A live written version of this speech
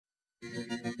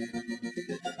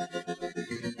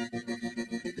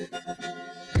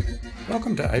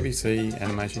Welcome to ABC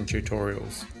Animation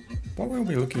Tutorials. What we'll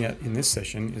be looking at in this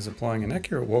session is applying an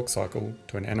accurate walk cycle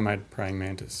to an animated praying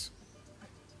mantis.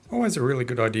 Always a really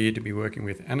good idea to be working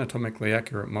with anatomically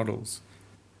accurate models.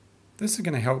 This is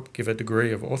going to help give a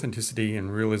degree of authenticity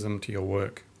and realism to your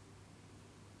work.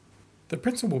 The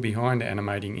principle behind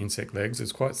animating insect legs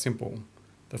is quite simple.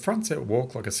 The front set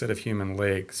walk like a set of human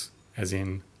legs, as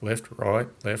in left, right,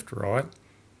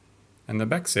 and the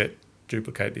back set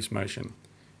duplicate this motion.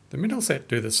 The middle set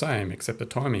do the same, except the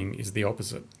timing is the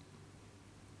opposite.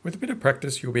 With a bit of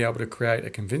practice, you'll be able to create a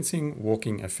convincing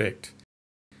walking effect.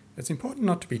 It's important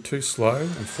not to be too slow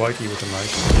and floaty with the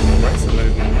motion, or race the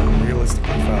movement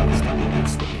unrealistically fast and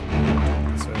slipping.